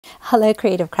Hello,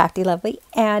 Creative Crafty Lovely,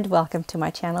 and welcome to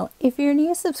my channel. If you're a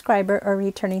new subscriber or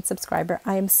returning subscriber,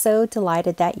 I am so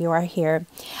delighted that you are here.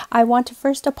 I want to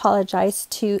first apologize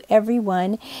to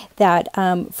everyone that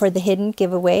for the hidden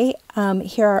giveaway.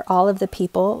 Here are all of the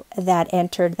people that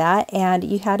entered that, and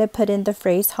you had to put in the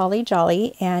phrase holly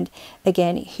jolly, and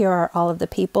again, here are all of the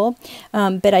people.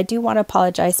 But I do want to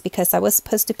apologize because I was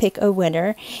supposed to pick a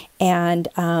winner, and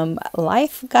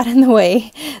life got in the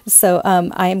way. So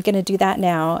I am going to do that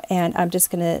now, and I'm just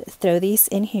going to throw these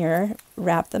in here,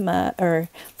 wrap them up or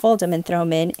fold them and throw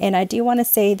them in. And I do want to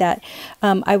say that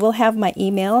I will have my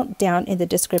email down in the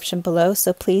description below,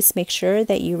 so please make sure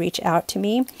that you reach out to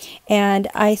me. And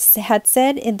I had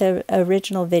said in the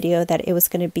original video that it was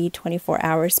going to be 24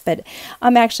 hours, but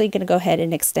I'm actually going to go ahead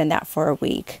and extend that for a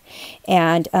week.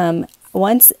 And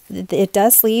once it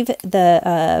does leave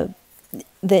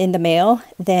in the mail,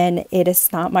 then it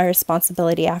is not my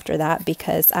responsibility after that,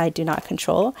 because I do not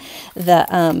control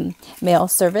the mail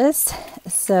service.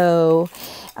 So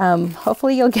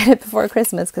hopefully you'll get it before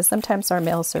Christmas, because sometimes our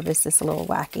mail service is a little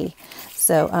wacky.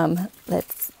 So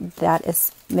that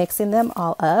is mixing them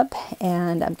all up,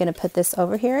 and I'm going to put this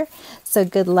over here. So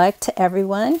good luck to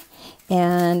everyone,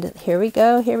 and here we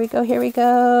go, here we go, here we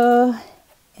go.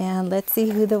 And let's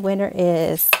see who the winner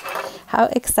is. How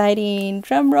exciting.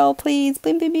 Drum roll, please.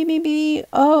 Bing, bing, bing, bing, bing.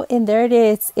 Oh, and there it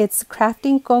is. It's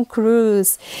Crafting con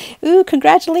Cruz. Ooh,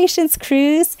 congratulations,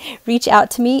 Cruz. Reach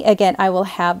out to me. Again, I will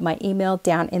have my email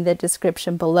down in the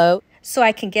description below, so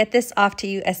I can get this off to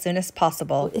you as soon as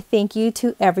possible. Thank you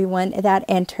to everyone that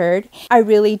entered. I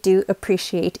really do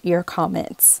appreciate your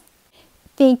comments.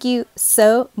 Thank you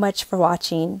so much for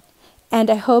watching, and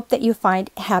I hope that you find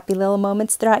happy little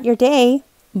moments throughout your day.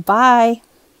 Bye.